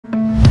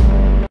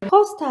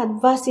Custard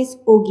vs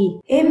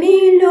Ogi.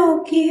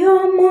 Emilio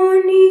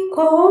Kiomoni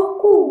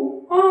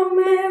Koku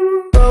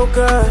Omeru.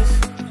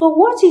 Focus. So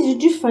what is the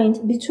difference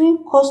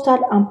between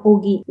custard and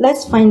ogi?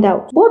 Let's find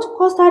out. Both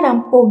custard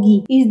and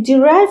ogi is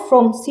derived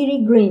from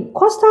cereal grain.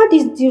 Custard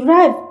is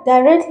derived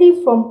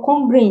directly from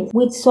corn grains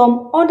with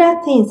some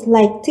other things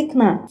like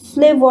thickener,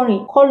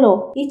 flavoring,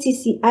 color,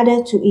 etc.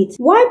 added to it.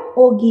 While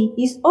ogi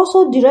is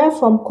also derived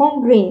from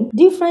corn grain,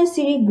 different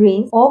cereal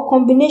grains or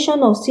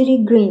combination of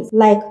cereal grains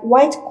like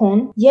white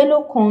corn,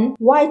 yellow corn,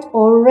 white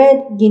or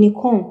red guinea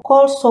corn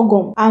called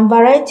sorghum, and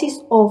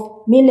varieties of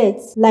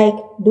millets like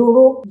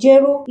doro,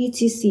 jero,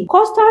 etc.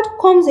 Custard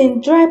comes in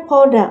dry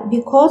powder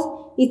because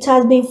it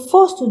has been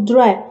forced to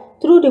dry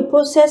through the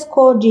process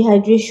called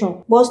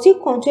dehydration, but still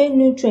contains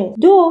nutrients,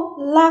 though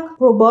lack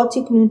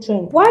probiotic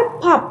nutrients. While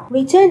pap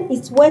retains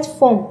its wet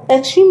form,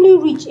 extremely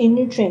rich in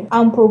nutrients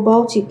and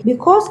probiotic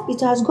because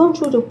it has gone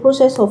through the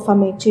process of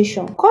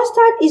fermentation.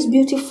 Custard is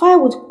beautified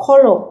with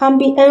color, can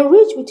be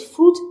enriched with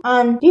fruit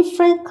and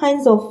different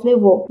kinds of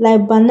flavor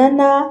like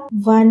banana,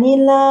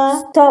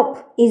 vanilla.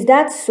 Stop! Is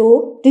that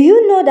so? Do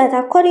you know that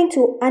according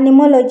to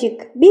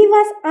Animalogic,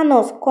 beaver's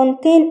anus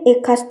contain a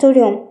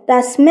castoreum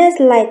that smells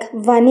like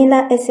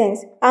vanilla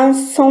essence, and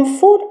some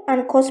food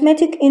and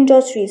cosmetic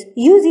industries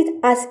use it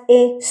as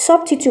a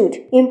substitute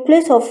in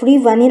place of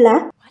real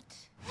vanilla?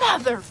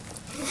 What? Mother!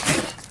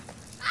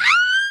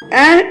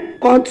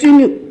 And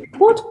continue.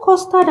 Both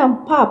custard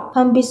and pap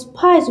can be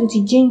spiced with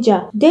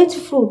ginger, date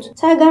fruit,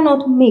 tiger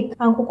nut milk,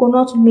 and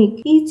coconut milk,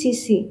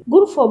 etc.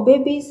 Good for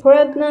babies,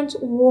 pregnant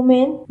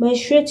women,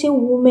 menstruating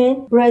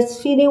women,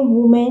 breastfeeding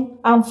women,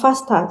 and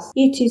fasters,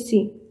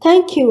 etc.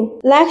 Thank you.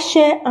 Like,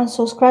 share, and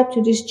subscribe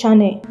to this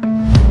channel.